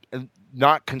just not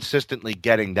consistently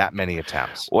getting that many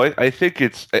attempts. Well, I think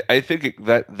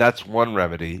that's one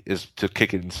remedy, is to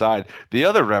kick it inside. The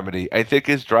other remedy, I think,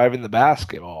 is driving the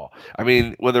basketball. I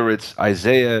mean, whether it's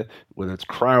Isaiah, whether it's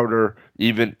Crowder,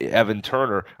 even Evan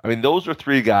Turner. I mean, those are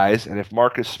 3 guys, and if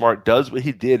Marcus Smart does what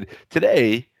he did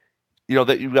today,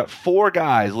 that you've got 4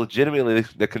 guys legitimately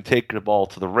that can take the ball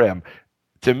to the rim.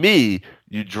 To me,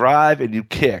 you drive and you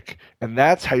kick, and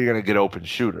that's how you're going to get open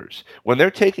shooters. When they're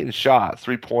taking shots,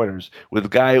 3-pointers, with a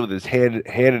guy with his hand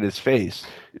in his face,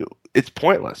 it's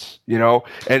pointless,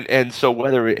 And so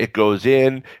whether it goes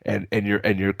in and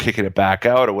you're kicking it back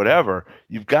out or whatever,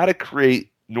 you've got to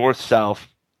create north-south,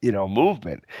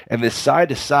 movement. And this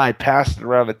side-to-side passing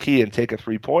around the key and taking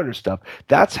 3-pointer stuff,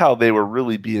 that's how they were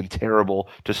really being terrible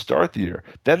to start the year.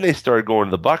 Then they started going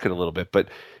to the bucket a little bit, but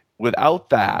without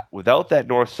that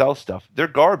north-south stuff, they're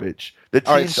garbage. The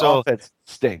team's offense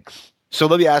stinks. So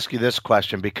let me ask you this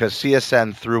question, because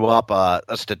CSN threw up a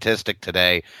statistic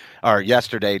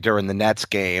yesterday during the Nets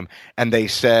game, and they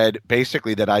said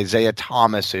basically that Isaiah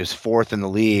Thomas is 4th in the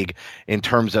league in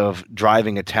terms of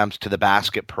driving attempts to the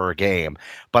basket per game.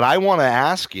 But I want to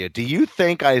ask you, do you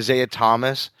think Isaiah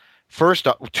Thomas, first,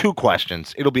 2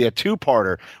 questions. It'll be a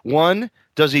 2-parter. One,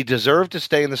 does he deserve to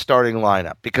stay in the starting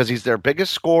lineup? Because he's their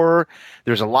biggest scorer.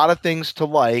 There's a lot of things to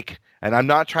like, and I'm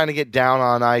not trying to get down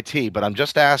on IT, but I'm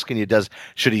just asking you,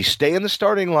 should he stay in the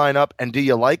starting lineup, and do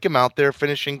you like him out there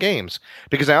finishing games?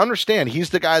 Because I understand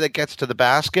he's the guy that gets to the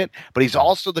basket, but he's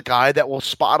also the guy that will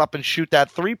spot up and shoot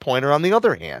that 3-pointer on the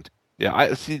other hand. Yeah,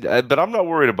 I see, but I'm not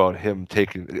worried about him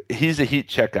taking. He's a heat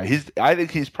check guy. I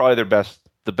think he's probably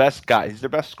the best guy. He's their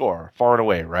best scorer, far and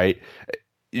away, right?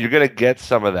 You're going to get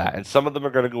some of that, and some of them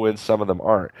are going to go in, some of them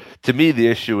aren't. To me, the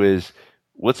issue is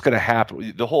what's going to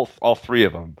happen. All 3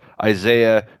 of them,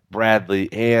 Isaiah,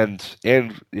 Bradley, and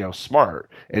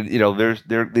Smart, and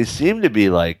they seem to be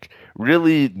like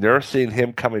really nursing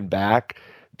him coming back.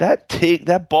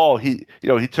 That ball he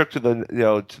took to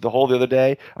the hole the other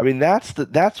day. I mean, that's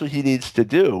what he needs to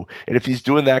do. And if he's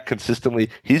doing that consistently,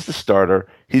 he's the starter,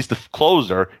 he's the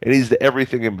closer, and he's the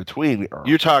everything in between.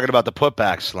 You're talking about the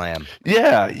putback slam.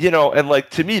 Yeah, and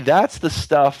like, to me, that's the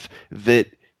stuff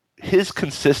that his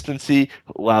consistency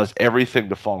allows everything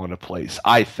to fall into place,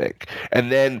 I think.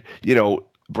 And then,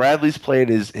 Bradley's playing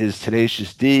his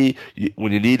tenacious D.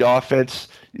 When you need offense,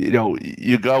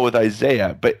 you go with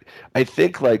Isaiah. But I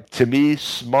think, like, to me,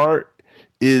 Smart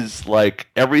is like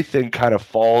everything kind of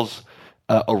falls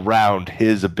around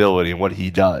his ability and what he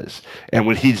does. And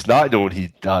when he's not doing what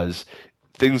he does,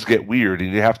 things get weird,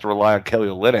 and you have to rely on Kelly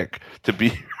Olynyk to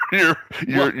be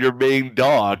your main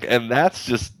dog. And that's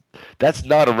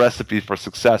not a recipe for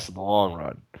success in the long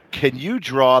run. Can you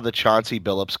draw the Chauncey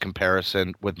Billups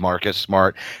comparison with Marcus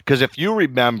Smart? Because if you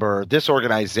remember, this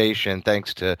organization,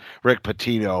 thanks to Rick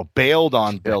Pitino, bailed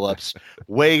on Billups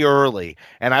way early.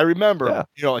 And I remember,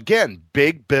 again,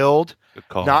 big build,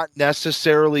 not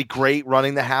necessarily great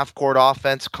running the half-court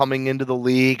offense coming into the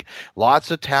league, lots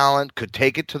of talent, could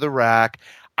take it to the rack.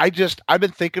 I've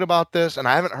been thinking about this, and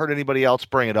I haven't heard anybody else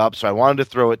bring it up, so I wanted to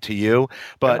throw it to you.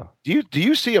 But do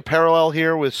you see a parallel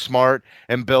here with Smart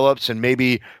and Billups, and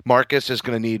maybe Marcus is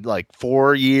going to need like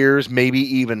 4 years, maybe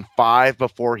even 5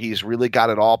 before he's really got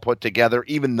it all put together,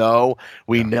 even though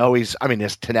we know his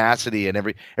tenacity and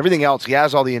everything else, he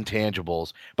has all the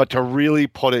intangibles. But to really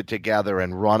put it together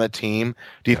and run a team,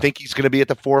 do you think he's going to be at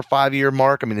the 4 or 5 year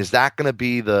mark? I mean, is that going to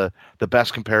be the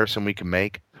best comparison we can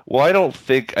make? Well, I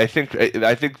think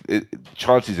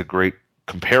Chauncey's a great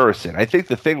comparison. I think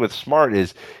the thing with Smart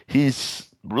is he's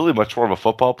really much more of a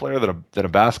football player than a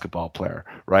basketball player,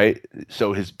 right?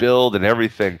 So his build and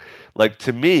everything, like,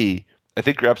 to me, I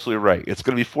think you're absolutely right. It's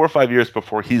going to be 4 or 5 years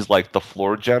before he's like the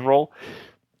floor general.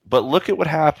 But look at what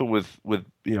happened with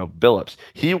Billups.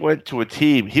 He went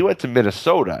to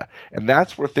Minnesota, and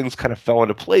that's where things kind of fell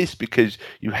into place because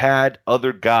you had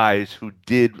other guys who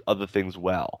did other things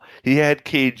well. He had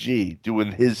KG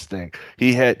doing his thing.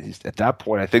 At that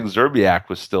point, I think Zerbiak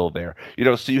was still there.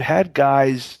 So you had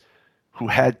guys who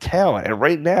had talent. And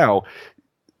right now,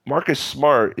 Marcus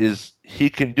Smart he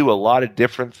can do a lot of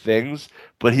different things,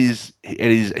 but he's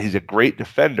a great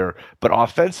defender. But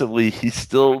offensively, he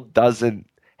still doesn't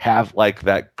have like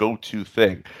that go-to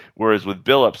thing. Whereas with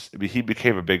Billups, he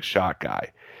became a big shot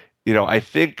guy. I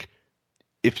think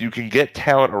if you can get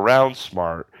talent around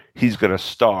Smart, he's going to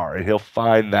star, and he'll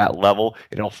find that level,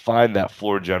 and he'll find that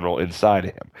floor general inside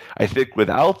of him. I think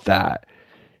without that,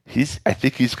 I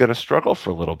think he's going to struggle for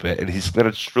a little bit, and he's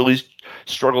going to really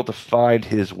struggle to find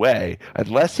his way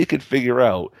unless he can figure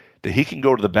out that he can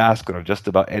go to the basket on just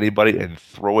about anybody and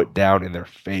throw it down in their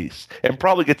face and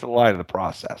probably get to the line in the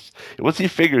process. And once he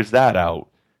figures that out,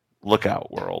 look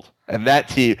out, world. And that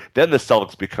team, then the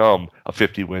Celtics become a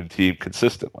 50-win team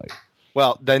consistently.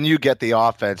 Well, then you get the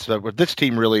offense. What this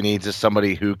team really needs is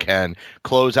somebody who can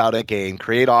close out a game,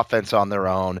 create offense on their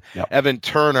own. Yep. Evan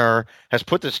Turner has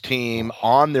put this team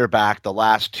on their back the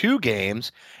last 2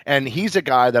 games, and he's a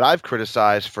guy that I've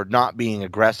criticized for not being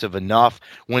aggressive enough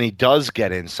when he does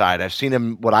get inside. I've seen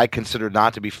him what I consider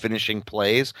not to be finishing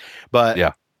plays, but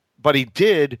he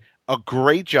did a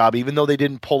great job, even though they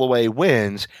didn't pull away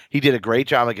wins. He did a great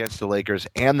job against the Lakers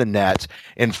and the Nets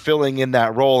in filling in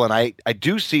that role. And I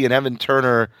do see an Evan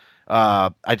Turner.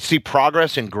 I'd see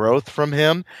progress and growth from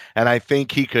him, and I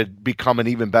think he could become an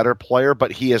even better player,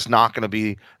 but he is not going to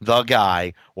be the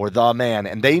guy or the man.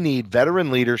 And they need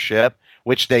veteran leadership,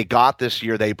 which they got this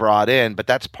year, they brought in, but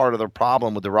that's part of the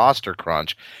problem with the roster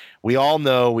crunch. We all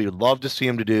know we would love to see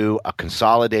him to do a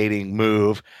consolidating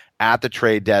move at the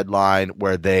trade deadline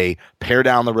where they pare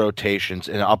down the rotations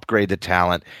and upgrade the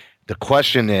talent. The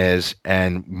question is,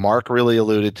 and Marc really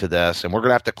alluded to this, and we're going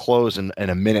to have to close in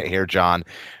a minute here, John,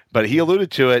 but he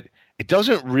alluded to it. It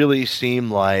doesn't really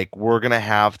seem like we're going to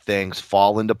have things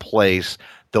fall into place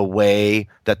the way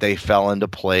that they fell into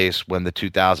place when the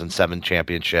 2007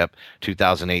 championship,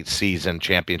 2008 season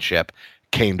championship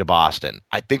came to Boston.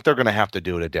 I think they're going to have to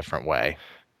do it a different way.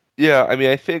 Yeah, I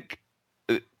mean, I think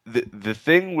the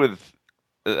thing with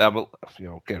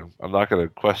again, I'm not going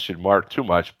to question Marc too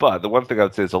much, but the one thing I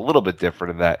would say is a little bit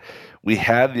different in that we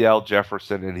had the Al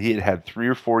Jefferson, and he had 3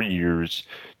 or 4 years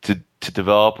to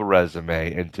develop a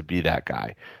resume and to be that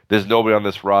guy. There's nobody on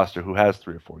this roster who has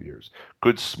 3 or 4 years.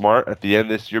 Could Smart at the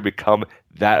end of this year become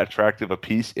that attractive a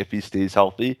piece if he stays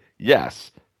healthy?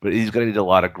 Yes, but he's going to need a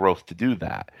lot of growth to do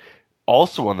that.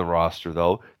 Also on the roster,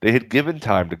 though, they had given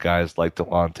time to guys like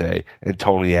Delonte and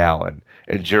Tony Allen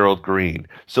and Gerald Green.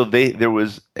 So and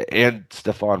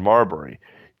Stephon Marbury.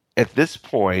 At this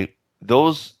point,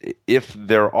 if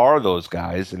there are those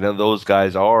guys, and then those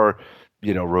guys are,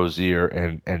 Rozier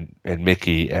and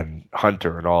Mickey and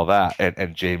Hunter and all that,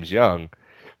 and James Young,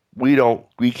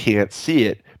 we can't see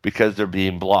it because they're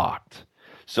being blocked.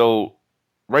 So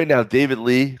right now, David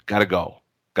Lee, gotta go,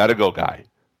 guy.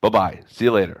 Bye-bye. See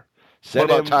you later. What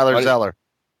about Tyler Zeller?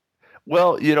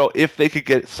 Well, if they could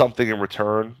get something in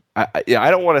return, I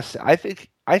don't want to say.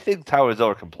 I think Tyler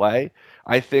Zeller can play.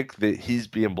 I think that he's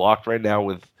being blocked right now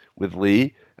with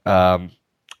Lee.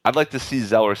 I'd like to see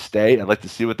Zeller stay. I'd like to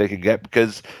see what they can get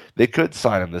because they could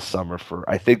sign him this summer for,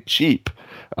 I think, cheap.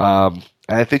 And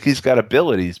I think he's got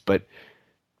abilities, but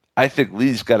I think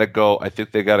Lee's got to go. I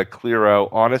think they got to clear out.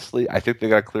 Honestly, I think they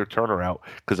got to clear Turner out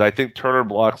because I think Turner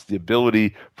blocks the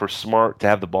ability for Smart to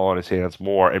have the ball in his hands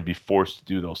more and be forced to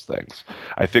do those things.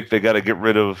 I think they got to get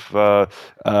rid of.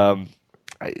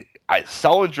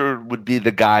 Sullinger would be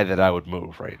the guy that I would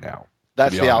move right now.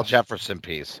 That's the Al Jefferson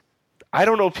piece. I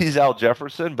don't know if he's Al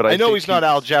Jefferson, but I know he's not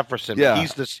Al Jefferson. Yeah.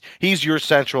 But he's your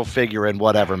central figure in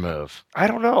whatever move. I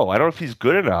don't know. I don't know if he's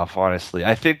good enough, honestly.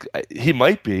 I think he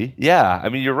might be. Yeah, I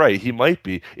mean, you're right. He might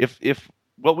be. If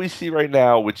what we see right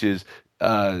now, which is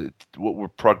what we're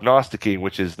prognosticating,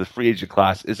 which is the free agent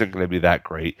class isn't going to be that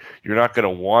great, you're not going to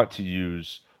want to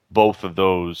use both of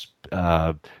those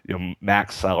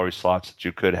max salary slots that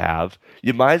you could have.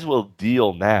 You might as well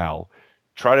deal now.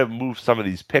 Try to move some of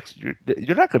these picks. You're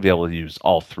not going to be able to use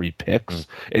all 3 picks.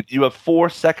 And you have 4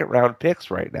 second-round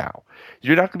picks right now.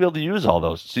 You're not going to be able to use all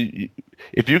those. So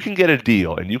if you can get a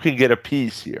deal and you can get a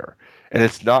piece here, and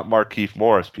it's not Markieff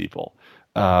Morris, people,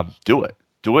 do it.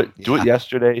 Do it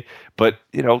yesterday. But,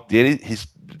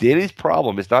 Danny's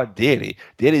problem is not Danny.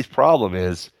 Danny's problem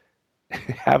is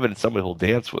having somebody who'll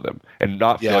dance with him and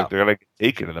not feel like they're going to get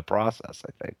taken in the process,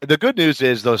 I think. The good news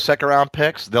is those second-round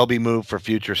picks, they'll be moved for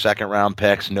future second-round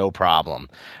picks, no problem.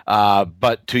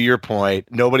 But to your point,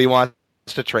 nobody wants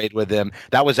to trade with him.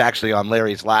 That was actually on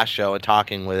Larry's last show and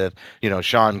talking with,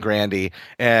 Sean Grandy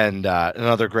and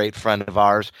another great friend of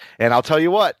ours. And I'll tell you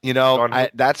what,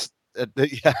 that's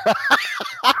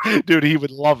Dude, he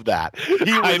would love that.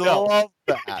 He would love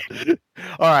that.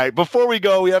 All right, before we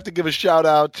go, we have to give a shout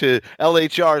out to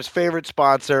LHR's favorite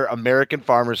sponsor, American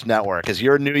Farmers Network. Is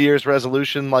your New Year's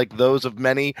resolution like those of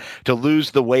many to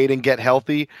lose the weight and get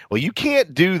healthy? Well, you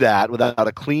can't do that without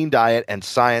a clean diet, and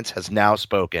science has now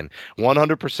spoken.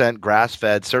 100%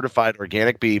 grass-fed, certified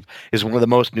organic beef is one of the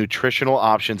most nutritional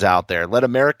options out there. Let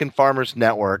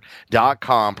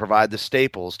AmericanFarmersNetwork.com provide the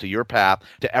staples to your path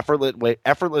to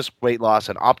effortless weight loss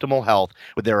and optimal health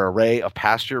with their array of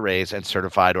pasture-raised and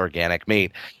certified organic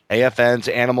meat. AFN's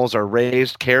animals are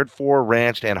raised, cared for,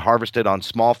 ranched, and harvested on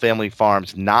small family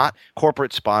farms, not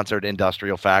corporate-sponsored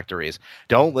industrial factories.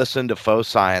 Don't listen to faux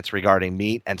science regarding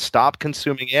meat and stop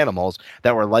consuming animals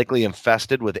that were likely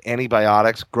infested with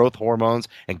antibiotics, growth hormones,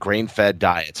 and grain-fed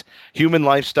diets. Human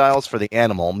lifestyles for the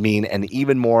animal mean an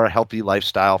even more healthy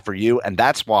lifestyle for you, and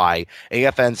that's why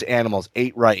AFN's animals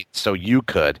ate right so you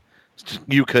could.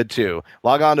 You could too.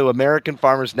 Log on to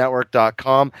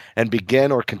AmericanFarmersNetwork.com and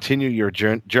begin or continue your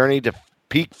journey to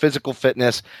peak physical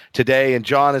fitness today. And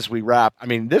John, as we wrap, I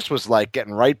mean, this was like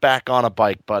getting right back on a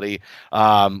bike, buddy.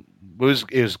 It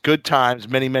was good times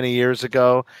many years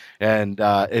ago, and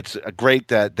it's great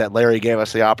that Larry gave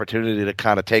us the opportunity to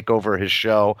kind of take over his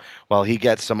show while he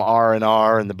gets some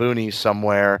R&R in the boonies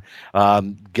somewhere,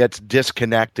 gets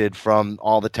disconnected from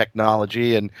all the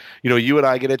technology, and you and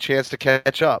I get a chance to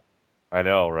catch up. I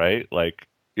know, right? Like,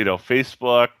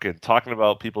 Facebook and talking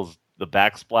about the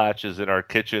backsplashes in our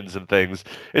kitchens and things.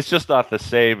 It's just not the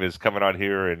same as coming on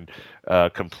here and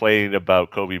complaining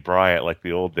about Kobe Bryant like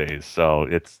the old days. So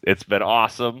it's been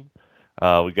awesome.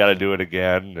 We got to do it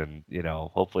again, and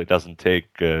hopefully it doesn't take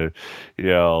Larry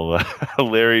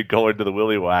going to the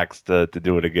Willy Wax to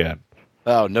do it again.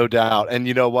 Oh, no doubt. And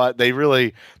you know what?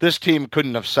 This team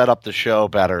couldn't have set up the show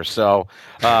better. So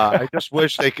I just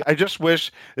wish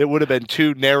it would have been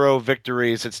 2 narrow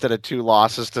victories instead of 2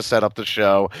 losses to set up the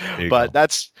show. But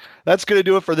that's going to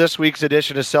do it for this week's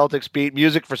edition of Celtics Beat.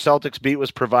 Music for Celtics Beat was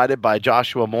provided by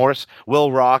Joshua Morse,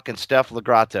 Will Rock, and Steph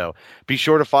Legrato. Be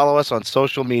sure to follow us on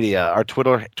social media. Our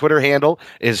Twitter handle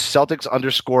is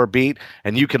Celtics_Beat,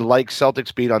 and you can like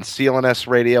Celtics Beat on CLNS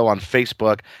Radio on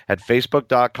Facebook at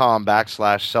facebook.com/Celtics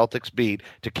Beat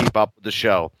to keep up with the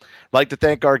show. I'd like to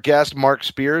thank our guest, Marc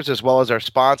Spears, as well as our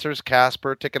sponsors,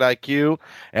 Casper, Ticket IQ,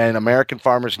 and American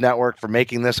Farmers Network for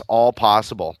making this all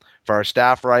possible. For our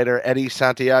staff writer, Eddie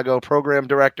Santiago, program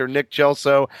director, Nick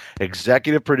Gelso,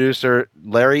 executive producer,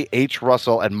 Larry H.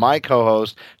 Russell, and my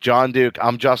co-host, John Duke,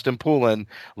 I'm Justin Poulin.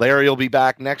 Larry will be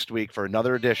back next week for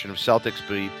another edition of Celtics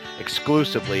Beat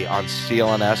exclusively on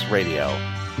CLNS Radio.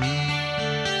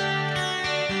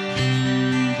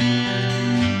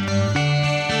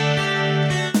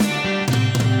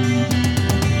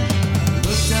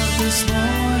 Looked out this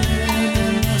morning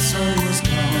and the sun was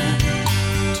gone.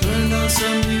 Turned on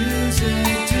some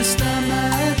music to start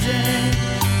my day.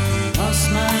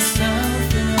 Lost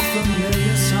myself in a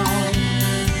familiar song.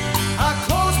 I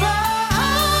closed my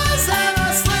eyes and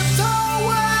I slipped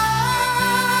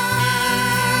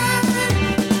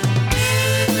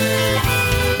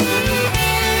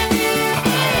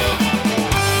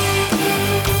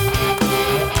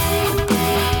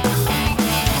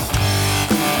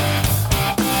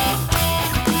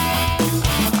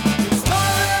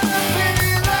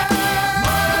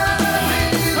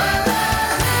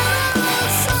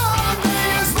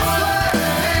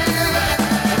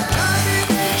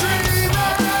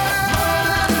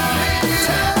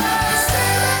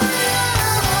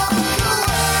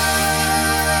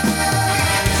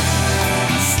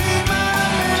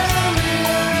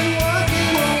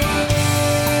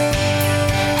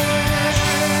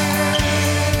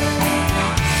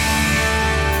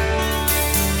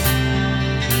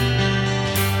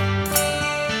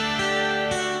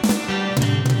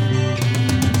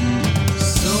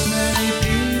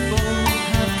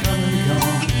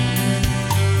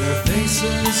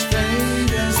faces fade.